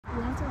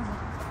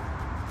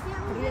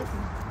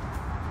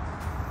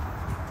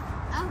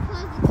I'll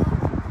close the door.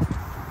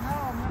 No,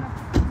 I'm gonna.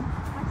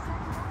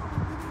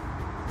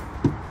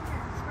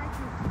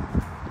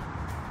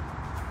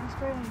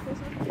 Spray on your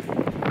face.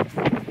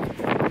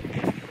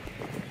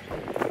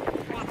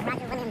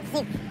 Roger Williams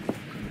Zoo.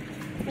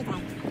 Free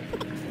tag.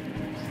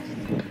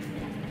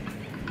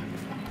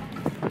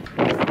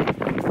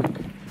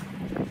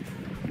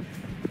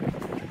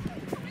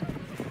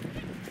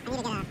 I need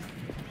to get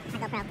a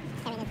GoPro.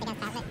 Carry this big ass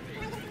tablet.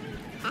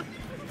 Huh?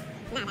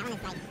 No, that one is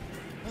like,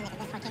 I mean, like a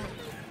good 4K one.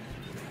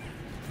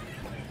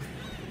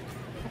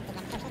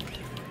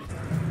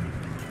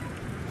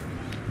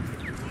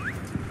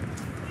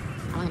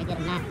 I wanted to get a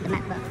map, the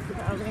map book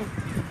over there.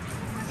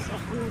 So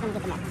I'm gonna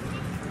get the map.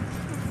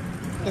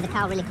 There's a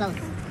cow really close.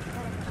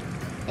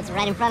 It's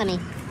right in front of me.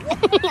 I'm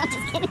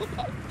just kidding.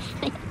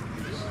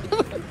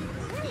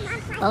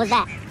 What was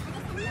that?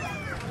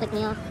 Click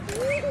me off.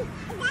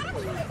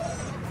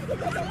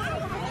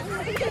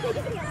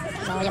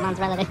 It's all your mom's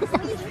relatives. It's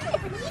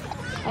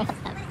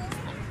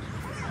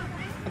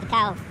a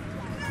cow.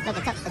 Look,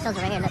 it tells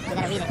it right here. Look, we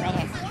gotta read it right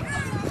here.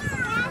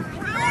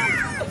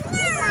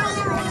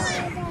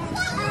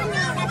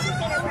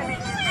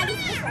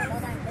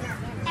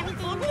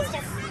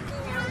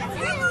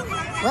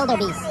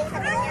 Wildebeest.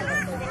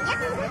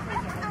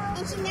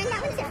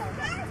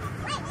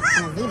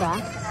 And a zebra.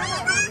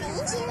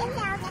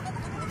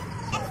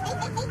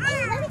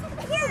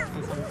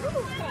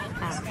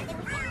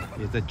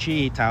 There's a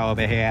cheetah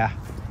over here.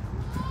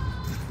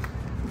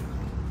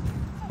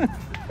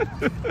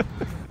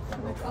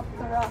 Up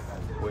the rock.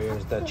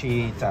 Where's the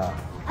cheetah?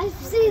 I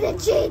see the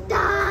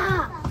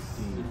cheetah!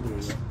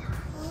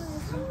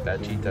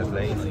 That cheetah's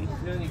lazy.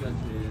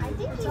 I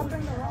think he's up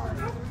in the rock.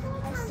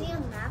 I see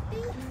him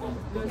napping.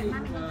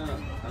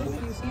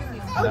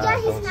 Oh yeah,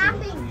 he's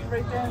napping.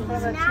 Right there in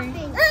front of that tree.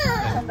 Napping.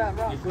 On that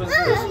rock. He's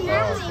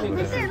napping.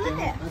 Look there, look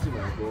there.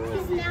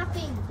 He's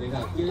napping.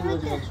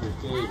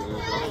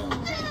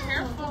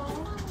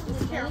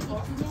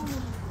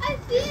 I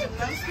see him.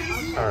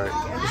 Alright,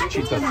 this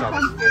cheetah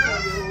sucks.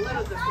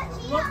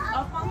 Look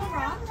up on the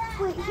rock.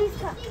 Wait,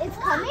 it's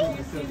coming?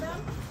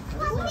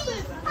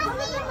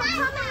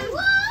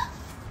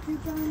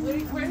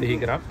 Did he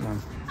get up? No. You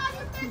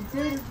can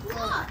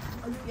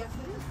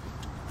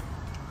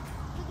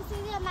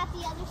see them at the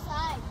other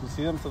side. You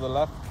see them to the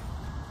left?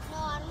 No, I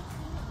don't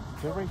see them.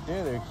 They're right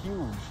there. They're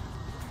huge.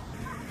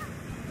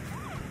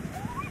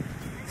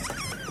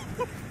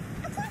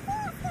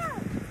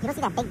 You don't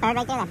see that big bird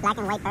right there, that black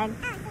and white bird?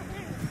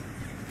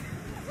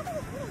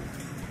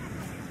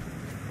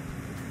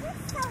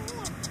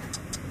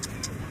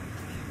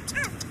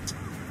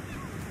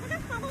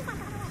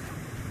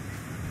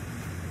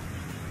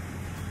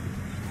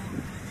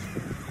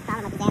 The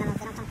problem with these animals,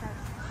 they don't come close.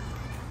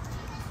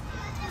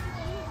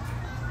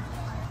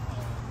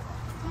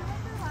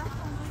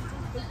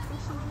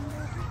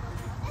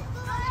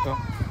 Let's go.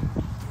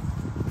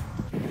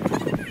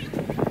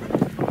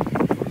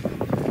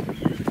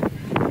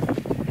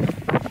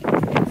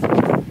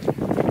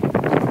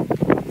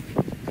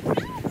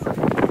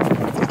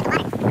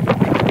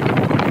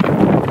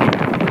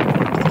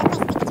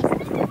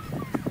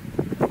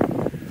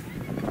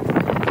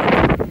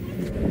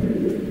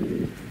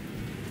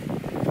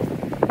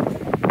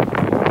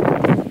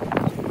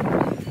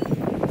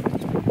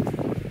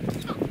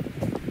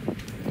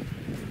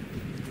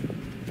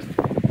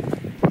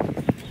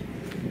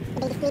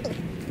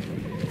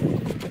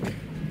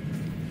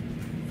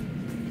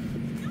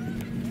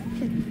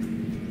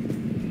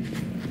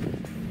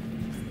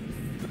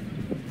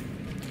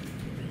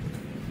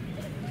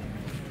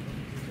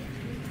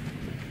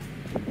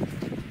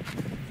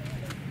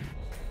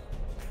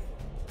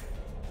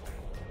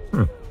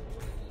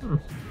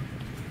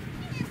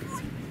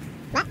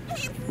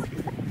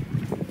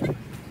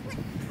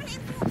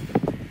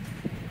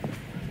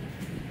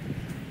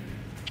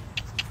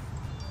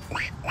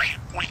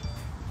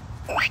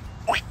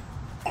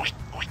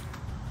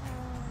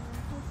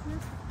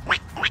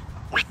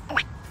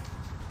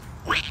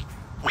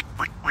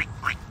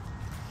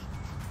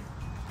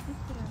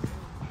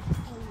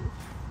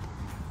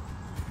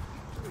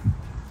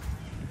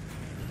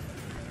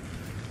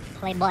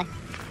 Playboy.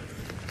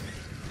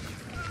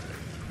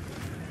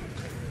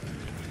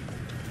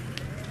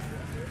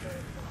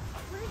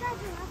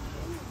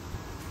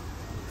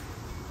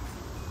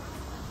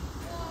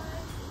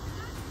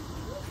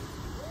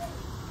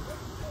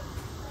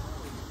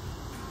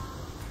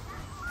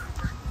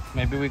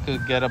 Maybe we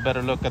could get a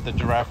better look at the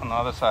giraffe on the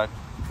other side.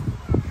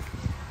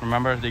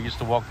 Remember, they used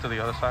to walk to the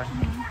other side?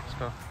 Let's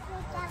go.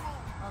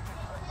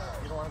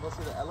 You don't want to go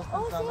see the elephants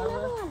Oh, down see there?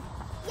 another one.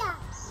 Yeah.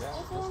 Yeah,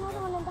 I see go see another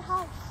them. one in the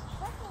house.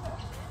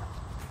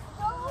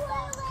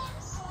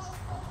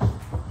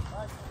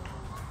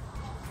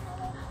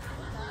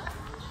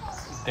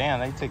 Damn,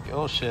 they take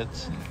ill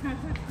shits.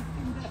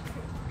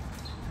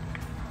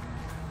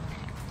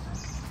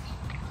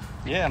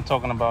 Yeah, I'm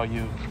talking about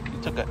you.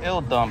 You took an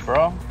ill dump,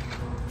 bro.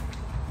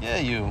 Yeah,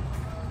 you.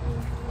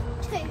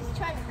 He's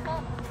trying to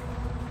come.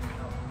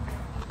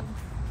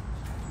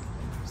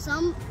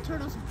 Some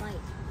turtles bite.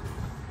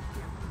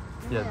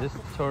 Yeah, this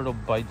turtle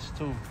bites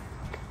too.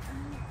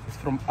 It's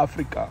from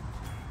Africa.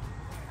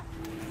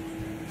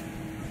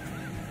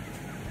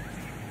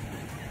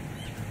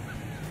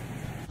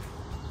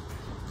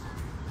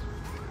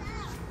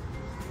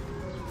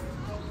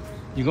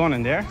 You going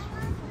in there?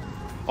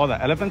 Oh,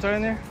 the elephants are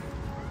in there?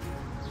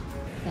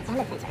 The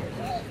elephants are in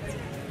there.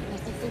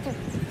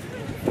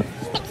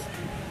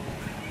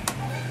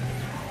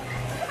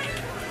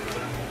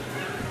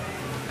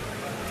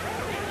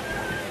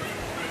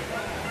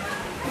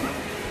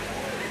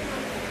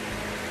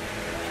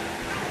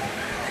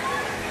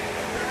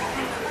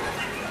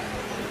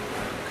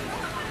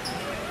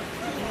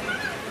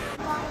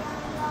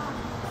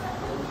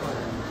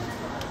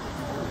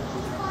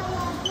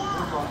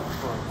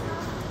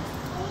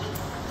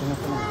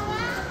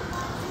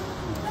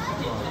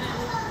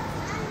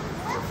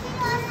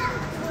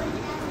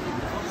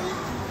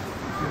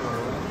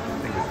 I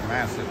think it's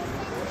massive.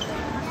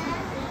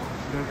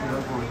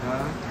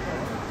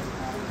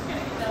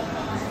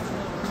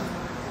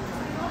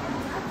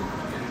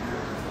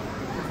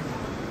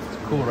 It's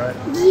cool, right?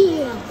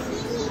 Yeah.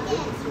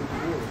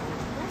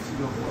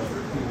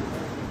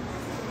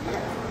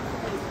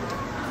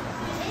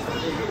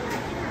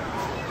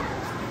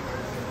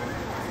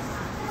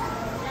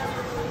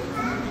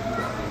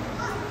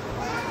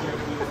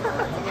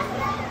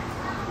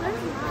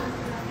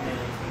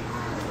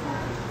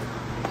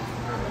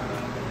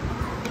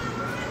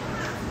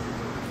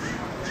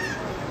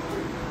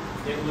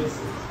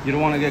 You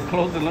don't want to get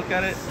close and look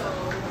at it?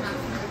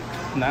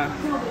 Nah?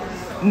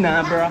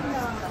 Nah, bro.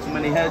 Too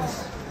many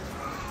heads.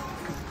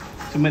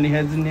 Too many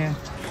heads in there.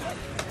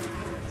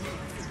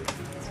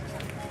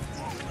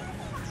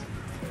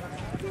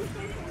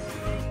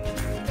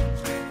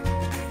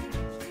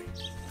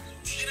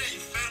 Tina, you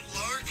fat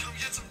lard, come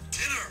get some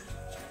dinner.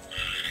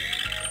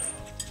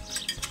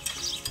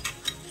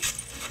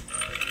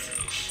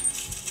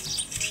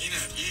 Tina,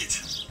 eat.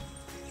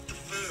 Eat the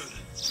food.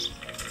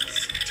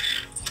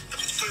 The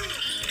food.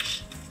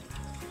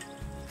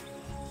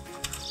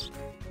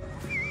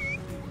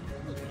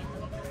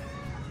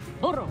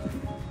 Burro.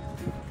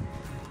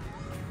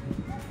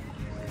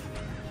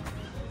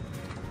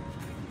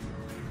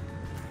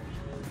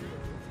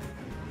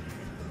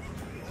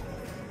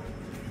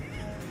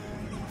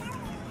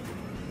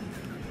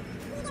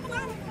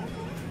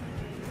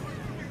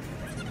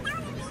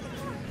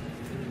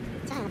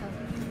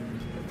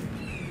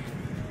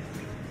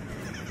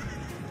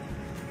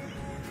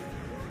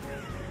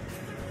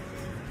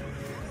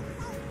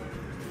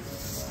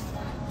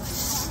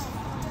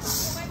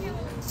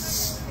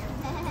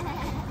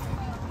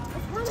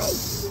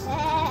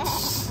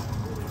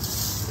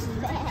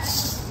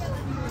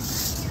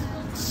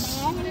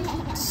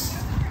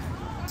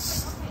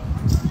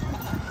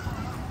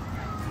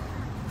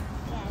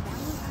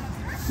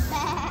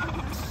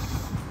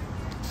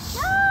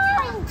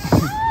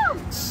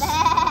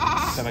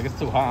 Said like it's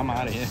too hot, I'm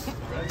out of here. So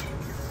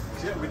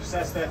yeah, we just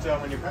ask that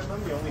when you're petting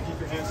them, you only keep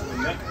your hands to the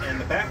neck and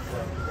the back,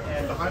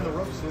 and behind the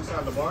ropes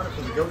inside the barn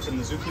for the goats and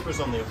the zookeepers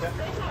on the okay?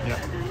 Yeah.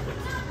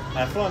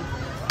 Have fun.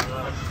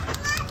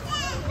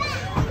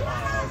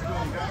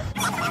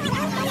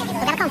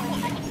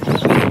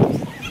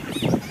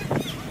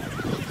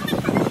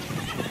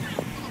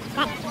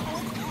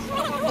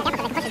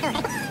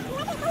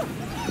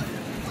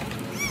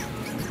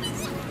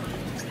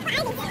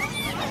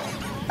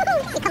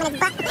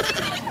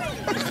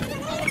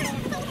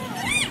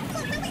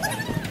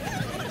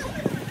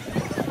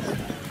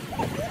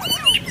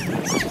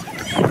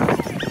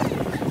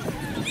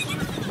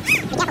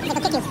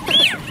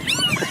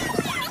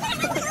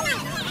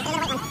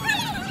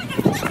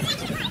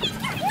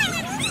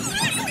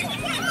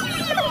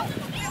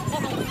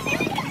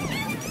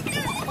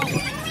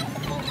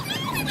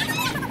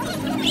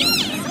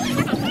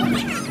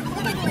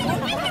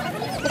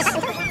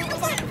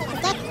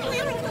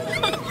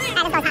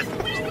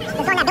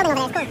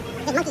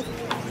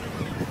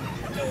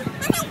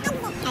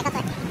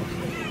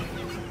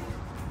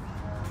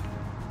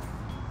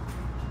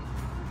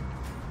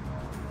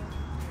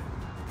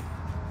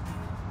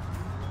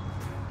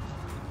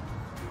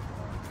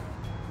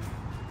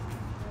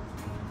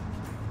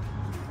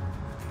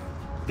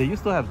 They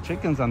used to have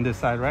chickens on this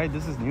side, right?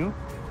 This is new?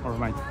 Or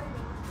am I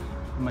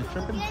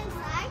tripping?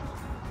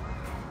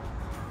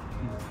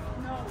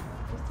 No,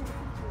 just take a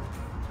picture.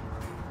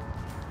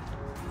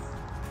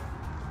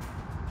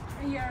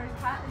 And your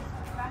hat is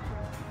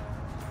backwards.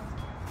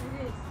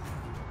 It is.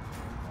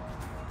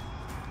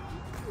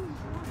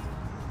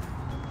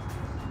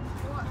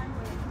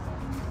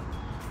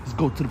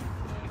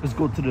 Let's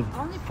go to the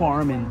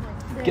farm and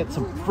get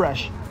some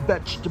fresh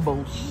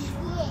vegetables.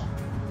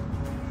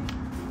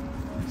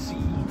 See,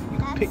 you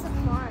can pick.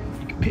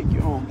 You can pick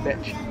your own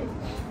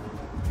vegetables.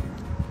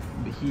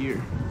 Over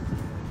here.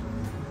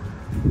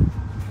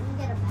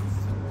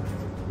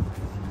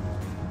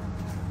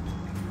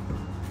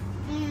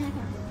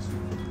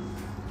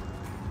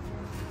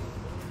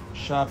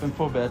 Shopping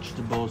for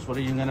vegetables. What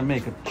are you gonna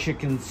make? A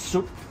chicken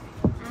soup?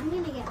 I'm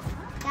gonna get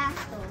that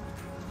though.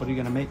 What are you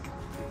gonna make?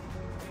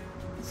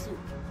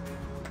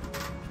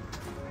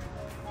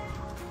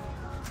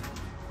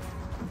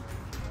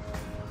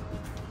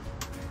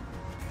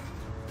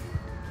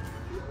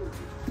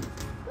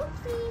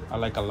 I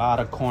like a lot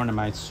of corn in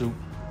my soup.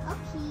 Okay.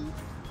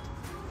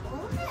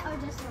 All of it or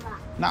just a lot?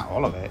 Not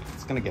all of it.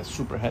 It's gonna get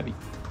super heavy.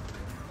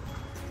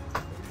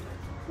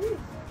 Ooh.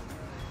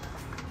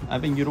 I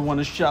think you don't want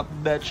to shop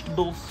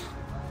vegetables.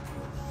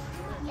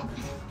 Yeah.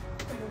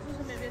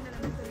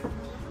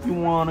 You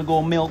want to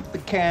go milk the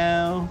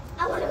cow.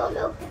 I want to go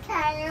milk the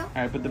cow.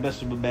 All right, put the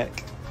vegetable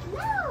back. No.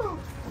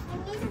 I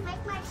need to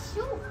make my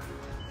soup.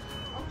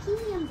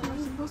 Okay, I'm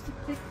You're supposed to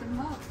pick them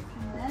up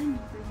and then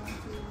bring them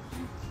to your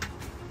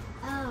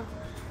Oh.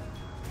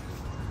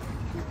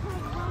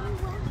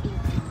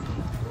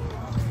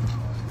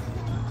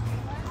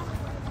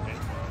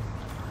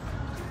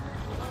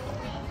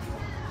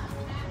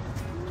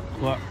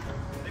 What?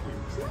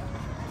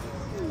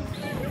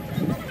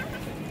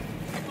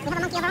 We have a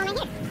monkey of our own right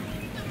here.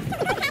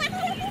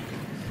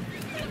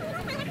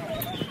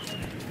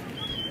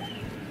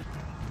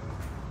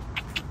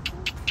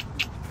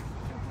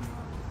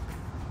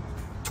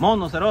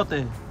 Mono,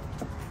 cerote.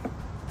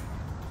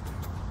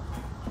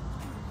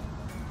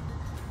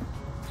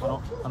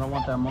 I don't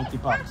want that monkey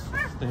pox.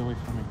 Stay away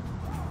from me.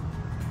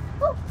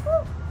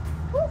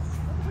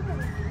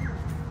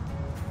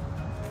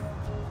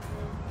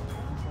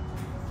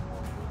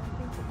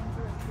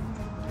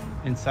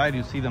 Inside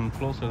you see them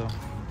closer though.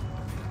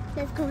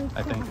 Let's go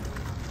I think.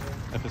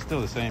 If it's still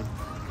the same.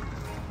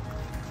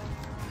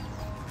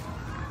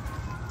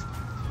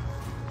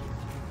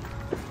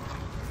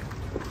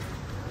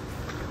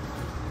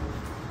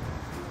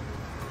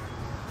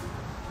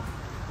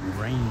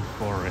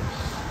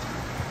 Rainforest.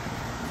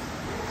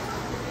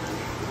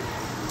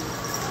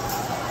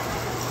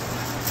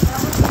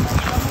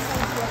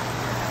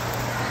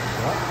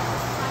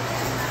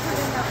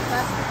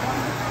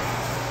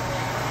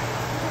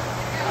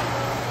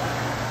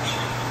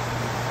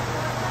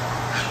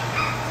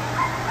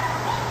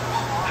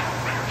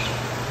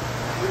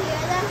 Do you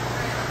hear them?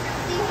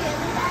 Do you hear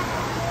that?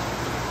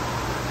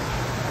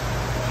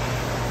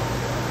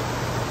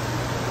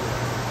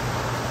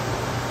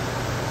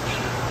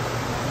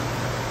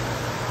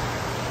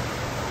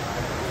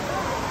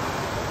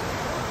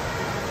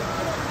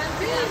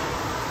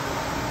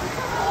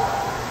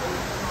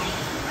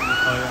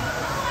 Oh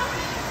yeah.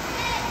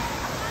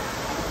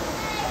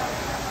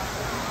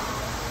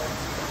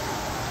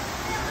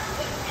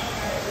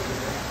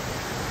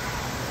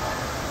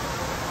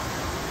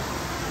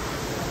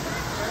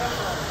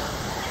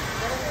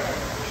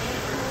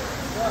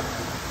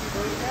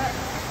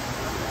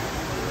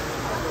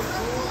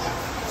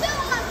 Two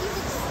monkeys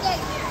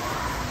escaped.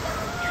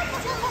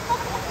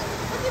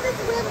 Look at this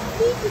little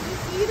feet. Did you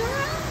see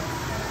that?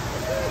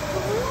 Isn't it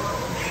cool?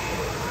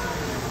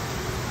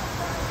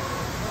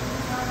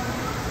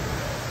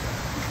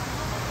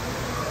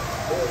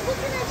 Who's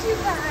looking at you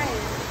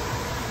guys?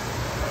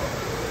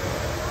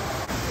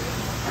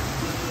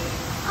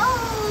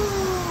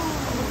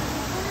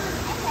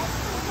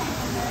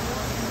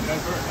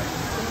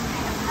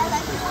 I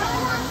like this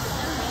one.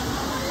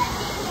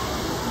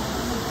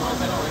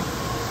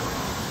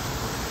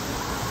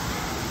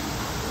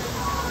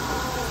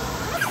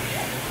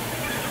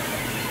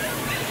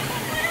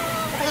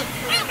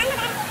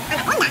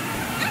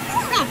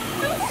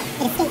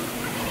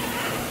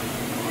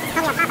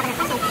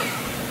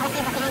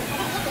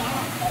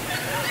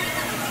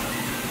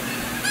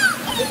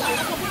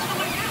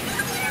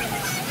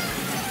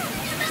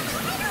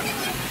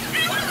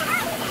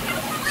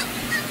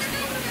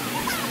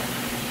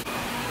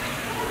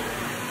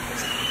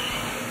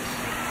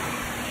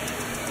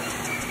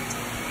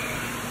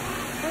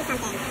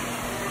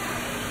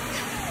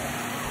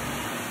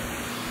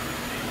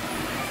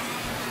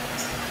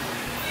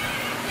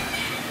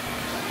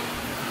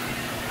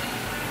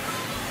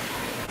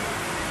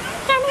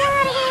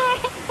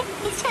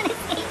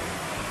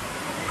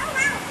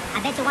 I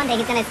bet you one day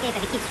he's gonna escape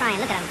if he keeps trying.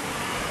 Look at him.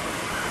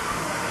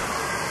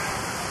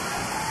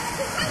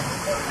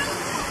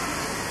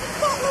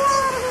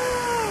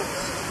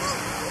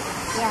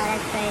 Yo,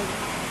 that's crazy.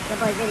 Your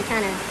boy's really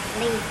trying to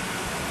leave.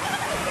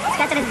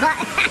 Scratching his butt.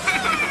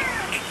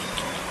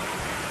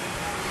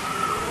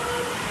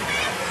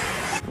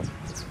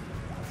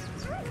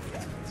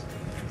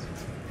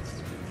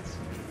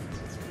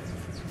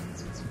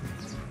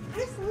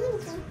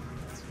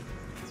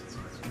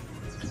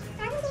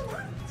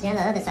 Yeah,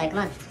 the other side, come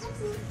on.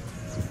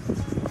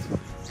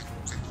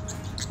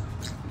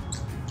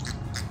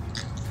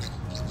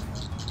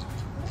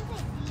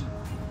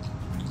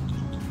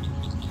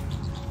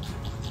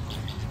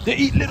 They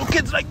eat little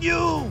kids like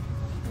you.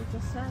 It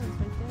just says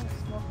right there,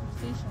 small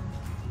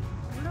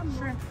crustaceans.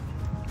 Shrimp.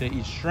 They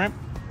eat shrimp.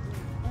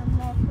 And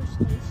more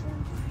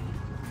crustaceans.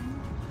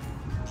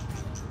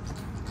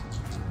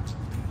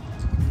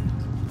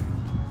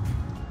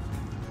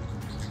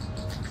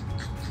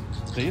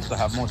 They used to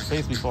have more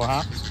space before,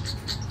 huh?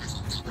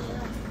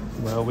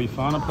 Well, we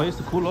found a place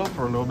to cool off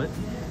for a little bit.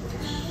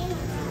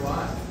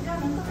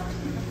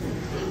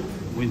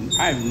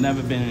 I've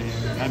never been in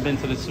here. I've been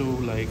to the zoo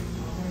like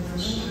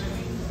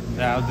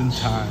 1,000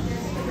 times.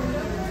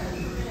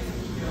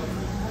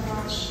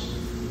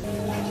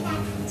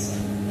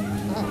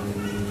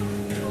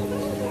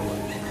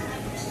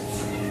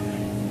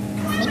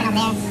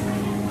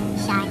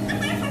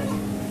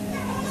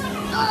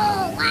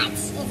 What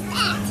is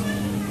that?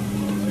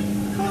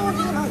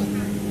 Holy moly.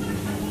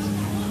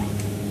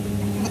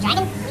 The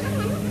dragon?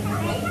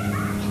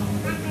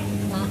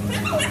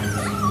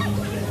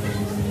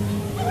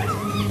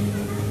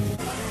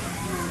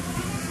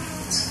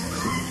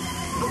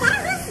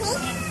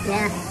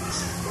 Yeah.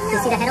 You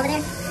see the head over there?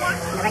 On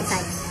the right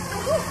side.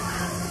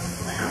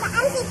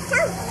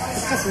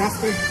 It's just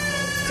resting.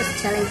 It's just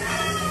chilling.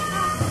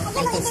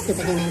 Like these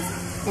stupid humans.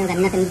 They don't got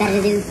nothing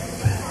better to do.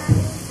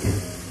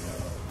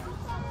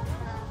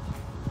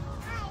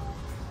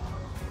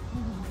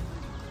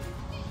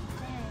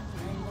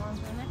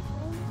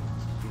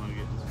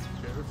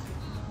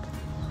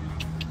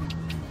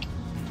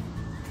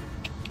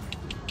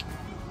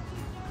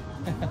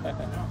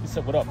 He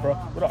said, "What up, bro?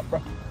 What up, bro?"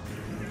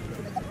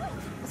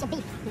 What's your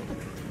beef?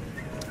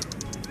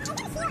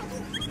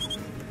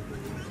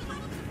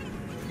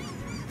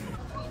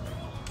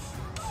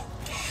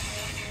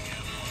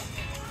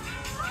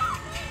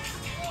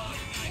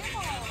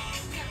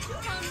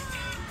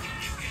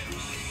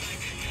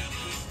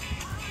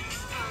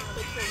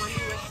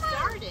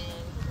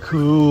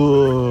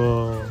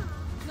 Cool.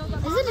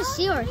 Is it a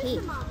she or a he?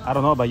 I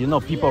don't know, but you know,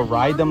 people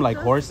ride them like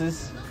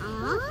horses.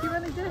 He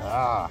really did.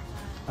 Ah.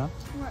 Huh?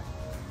 What?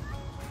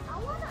 I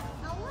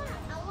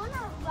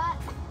wanna ride.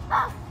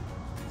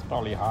 It's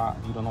probably hot.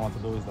 You don't know what to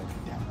do. It's like,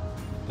 damn,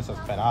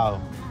 desesperado.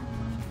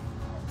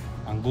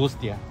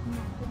 Angustia.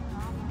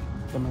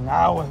 Tomen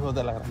agua, hijo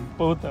de la gran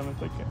puta. Me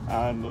estoy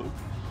quejando.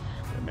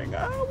 Tomen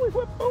agua,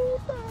 hijo de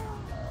puta.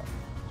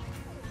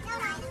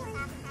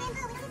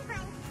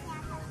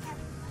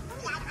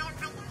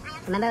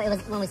 Remember, it was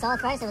when we saw it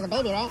first, it was a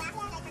baby, right?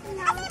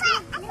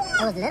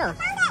 It was little.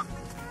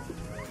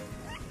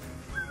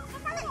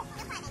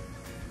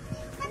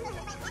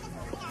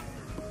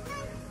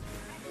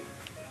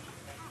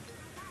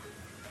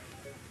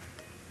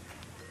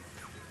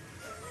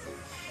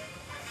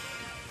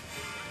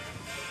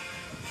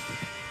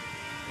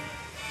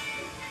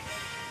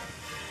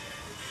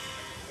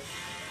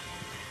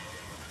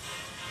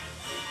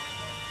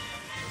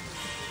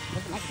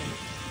 What's the next thing?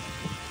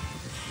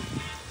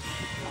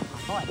 Oh,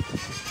 my boy.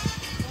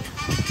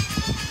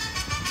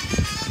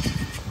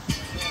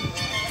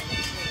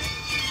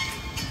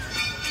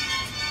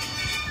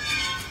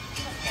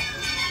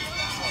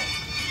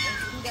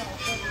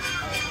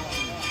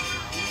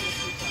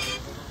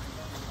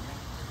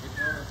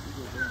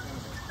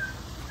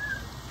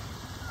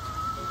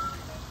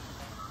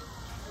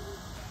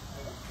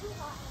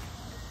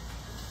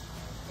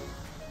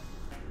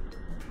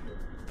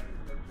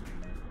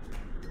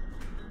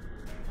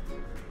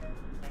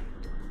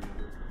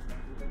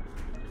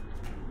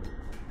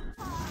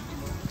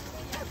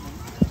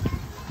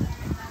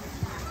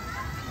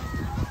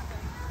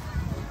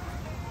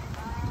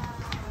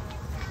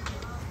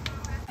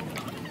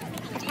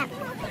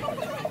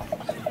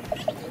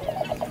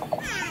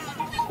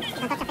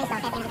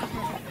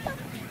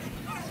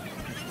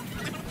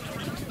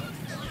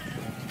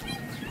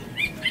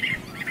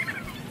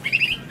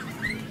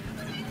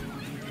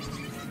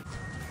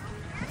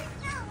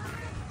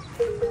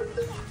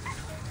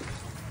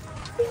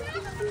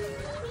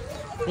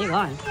 Where you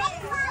going?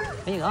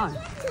 Where you going?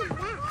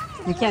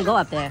 You can't go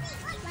up there.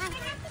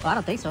 Oh, I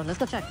don't think so. Let's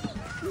go check.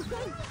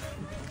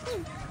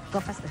 Go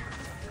faster.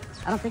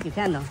 I don't think you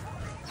can though.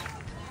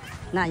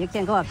 Nah, you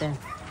can't go up there.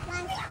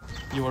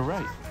 You were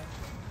right.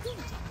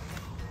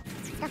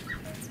 But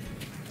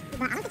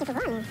I don't think it's a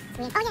run. Oh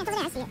yeah, it's over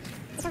there. I see it.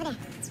 It's over there.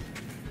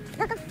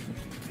 Go, go.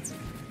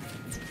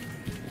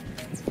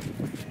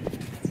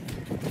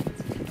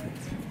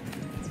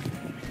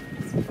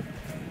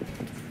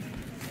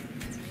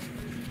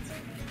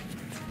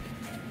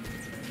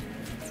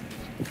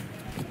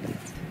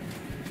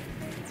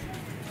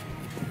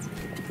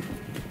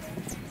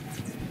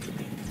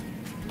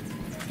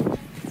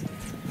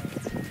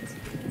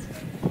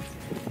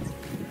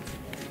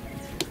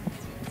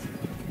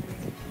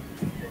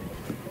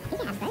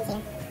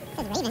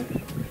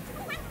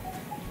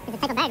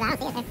 Bag, I don't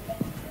see it there.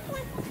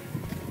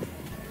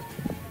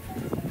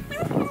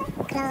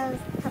 Close.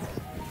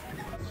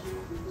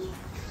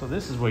 So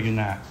this is where you're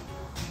not.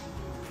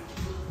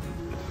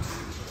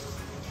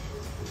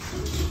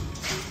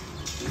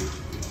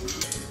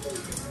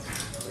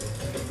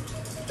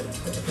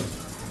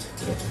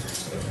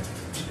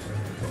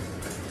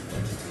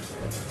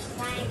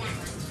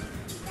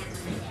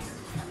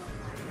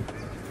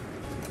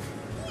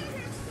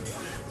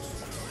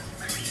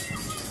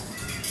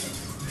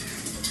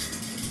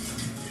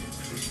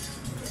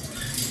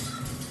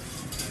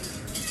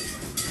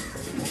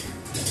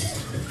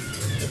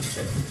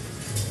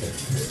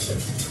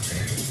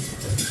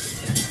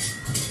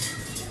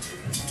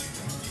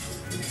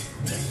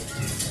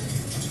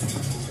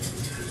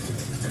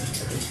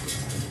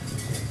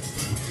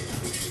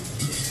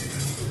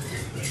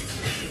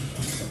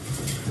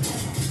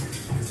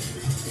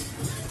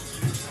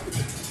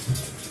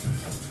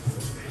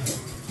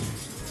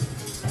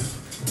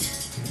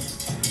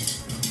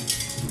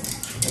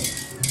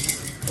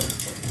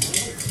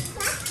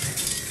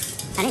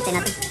 I didn't say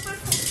nothing.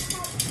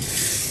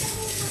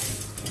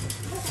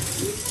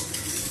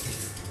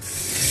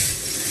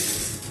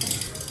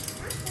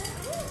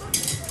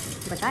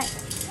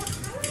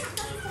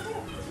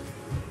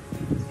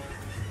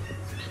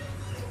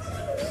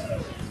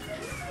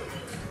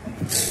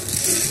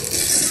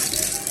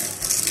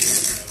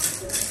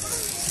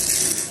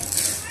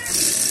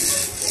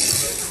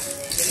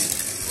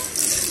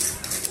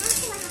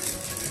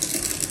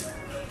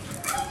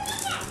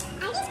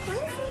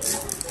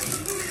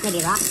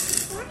 Maybe a rock.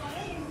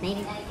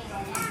 Maybe.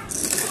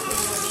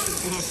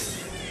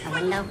 A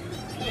window.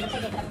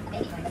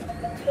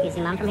 Can you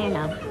see Mom from here? No.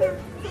 I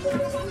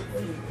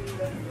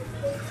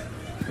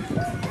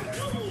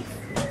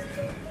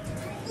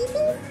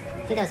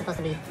think there was supposed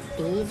to be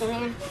bees in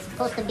there.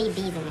 Supposed to be bees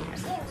in there or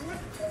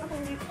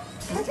something.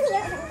 Don't tell me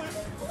you're opening that.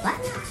 What?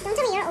 Don't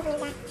tell me you're opening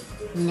that.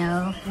 No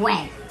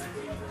way.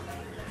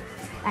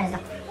 Alright, let's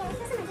go.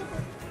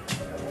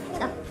 Let's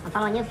go. I'm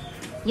following you.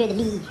 You're the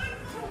lead.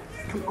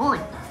 Come on.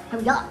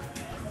 Hurry up.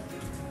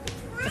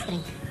 Just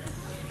kidding.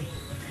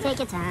 Take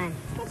your time.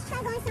 Let's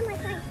try going somewhere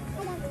fun.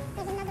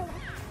 There's another one.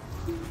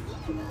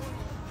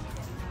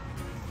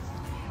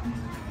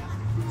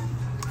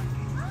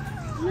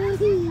 My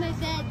bed's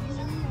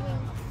moving.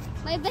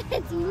 My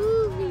bed's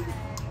moving.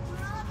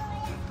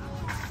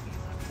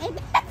 My bed's moving. I'm going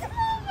to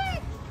get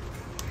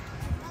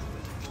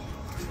my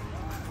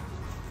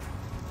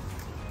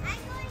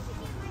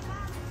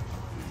mom.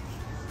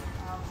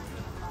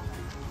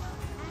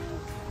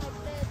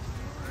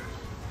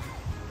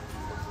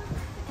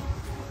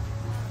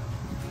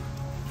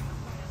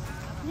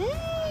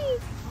 Hey,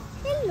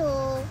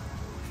 hello.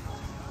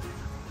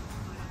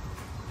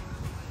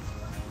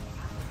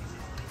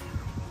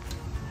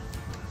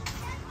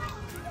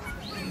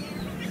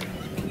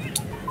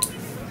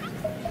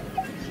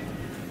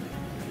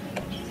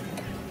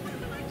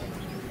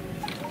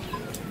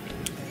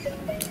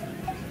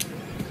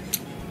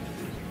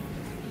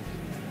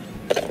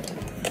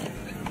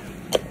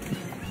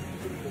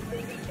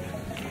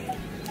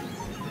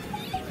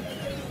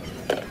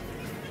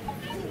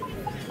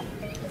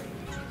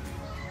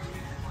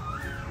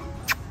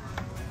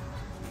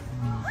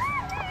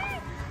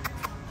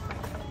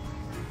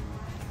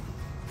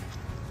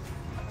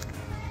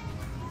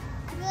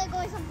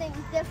 Going something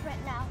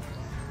different now.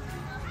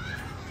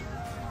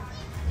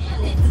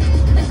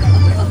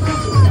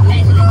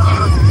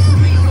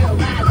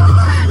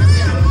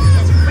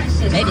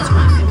 Baby's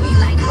rock.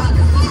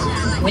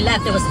 We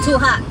left, it was too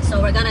hot,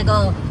 so we're gonna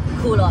go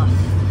cool off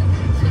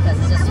because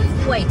it's just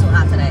way too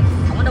hot today.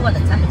 I wonder what the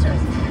temperature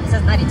is. It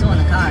says 92 in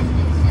the car,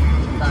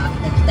 but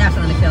it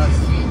definitely feels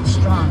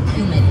strong,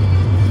 humid.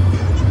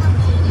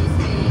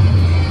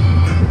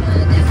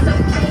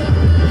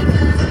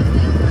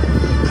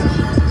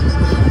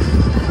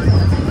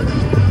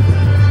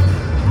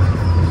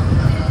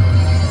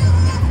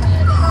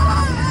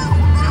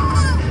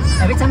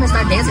 Every time I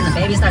start dancing, the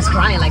baby starts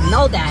crying like,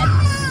 no, Dad,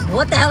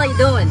 what the hell are you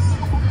doing?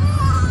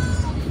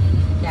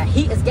 That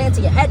heat is getting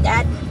to your head,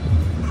 Dad.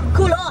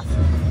 Cool off.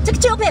 Take a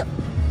chill pill.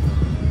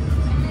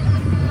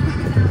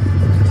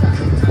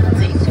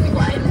 See, should be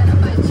quiet.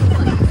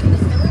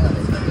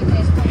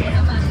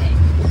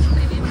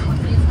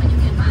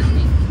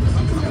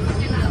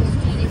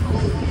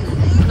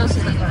 No,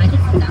 she's not crying.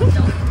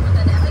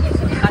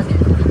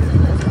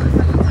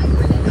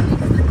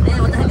 Man,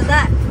 what the heck is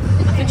that?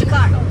 A future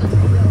car.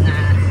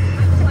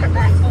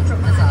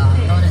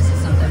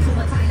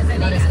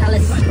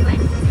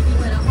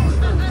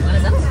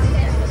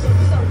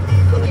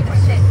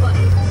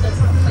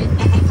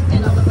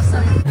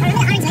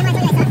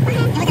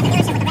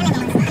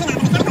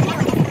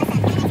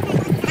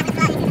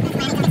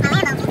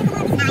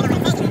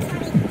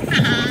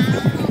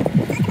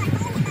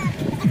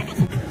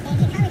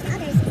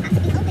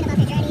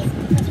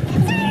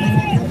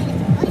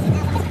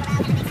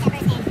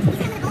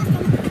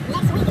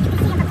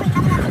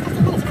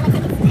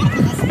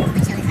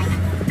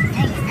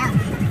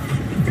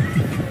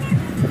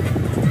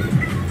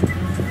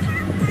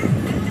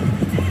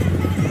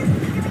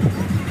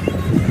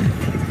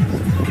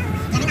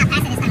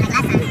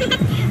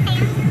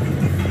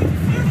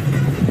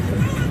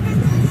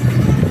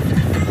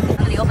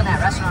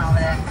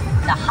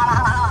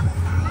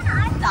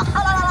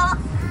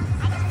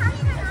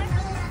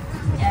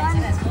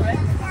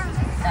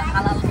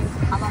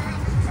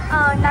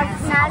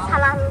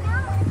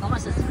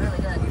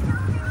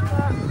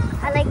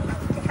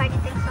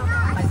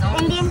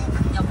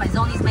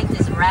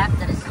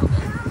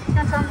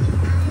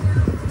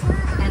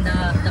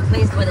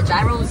 Where the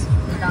gyros is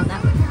down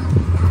that way.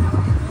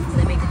 So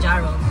they make the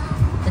gyros.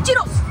 The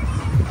gyros!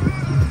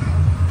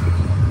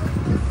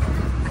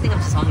 I think I'm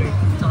just hungry.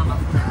 That's all I'm up.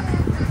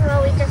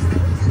 Well, we just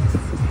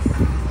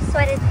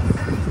sweated.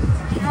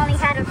 We only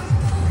had a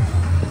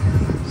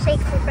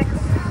shake for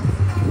breakfast.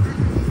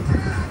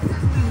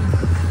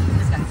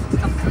 This guy's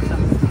tough.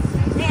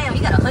 Damn, he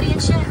got a hoodie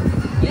and shit.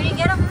 You didn't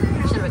get him?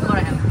 Should have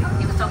recorded him.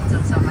 He was talking to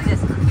himself like this.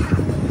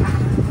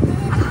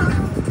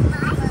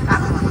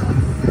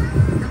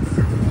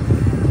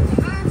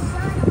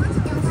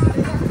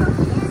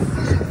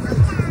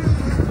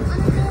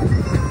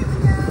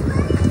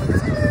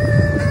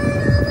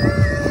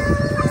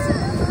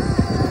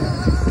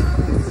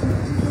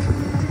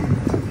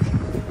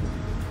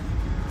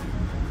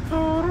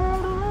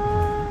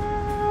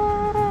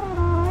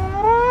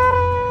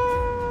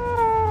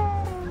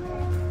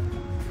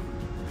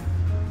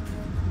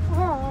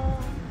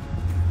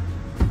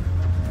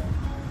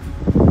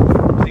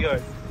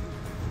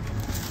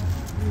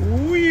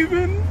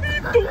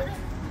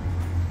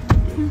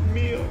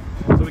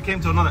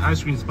 went to another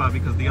ice cream spot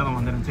because the other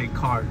one didn't take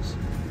cards.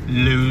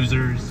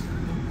 Losers.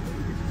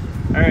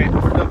 All right,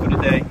 we're done for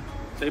the day.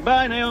 Say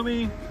bye,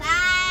 Naomi.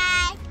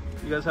 Bye.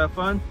 You guys have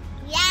fun?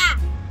 Yeah.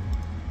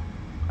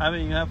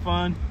 Haven't you have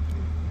fun?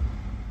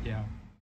 Yeah.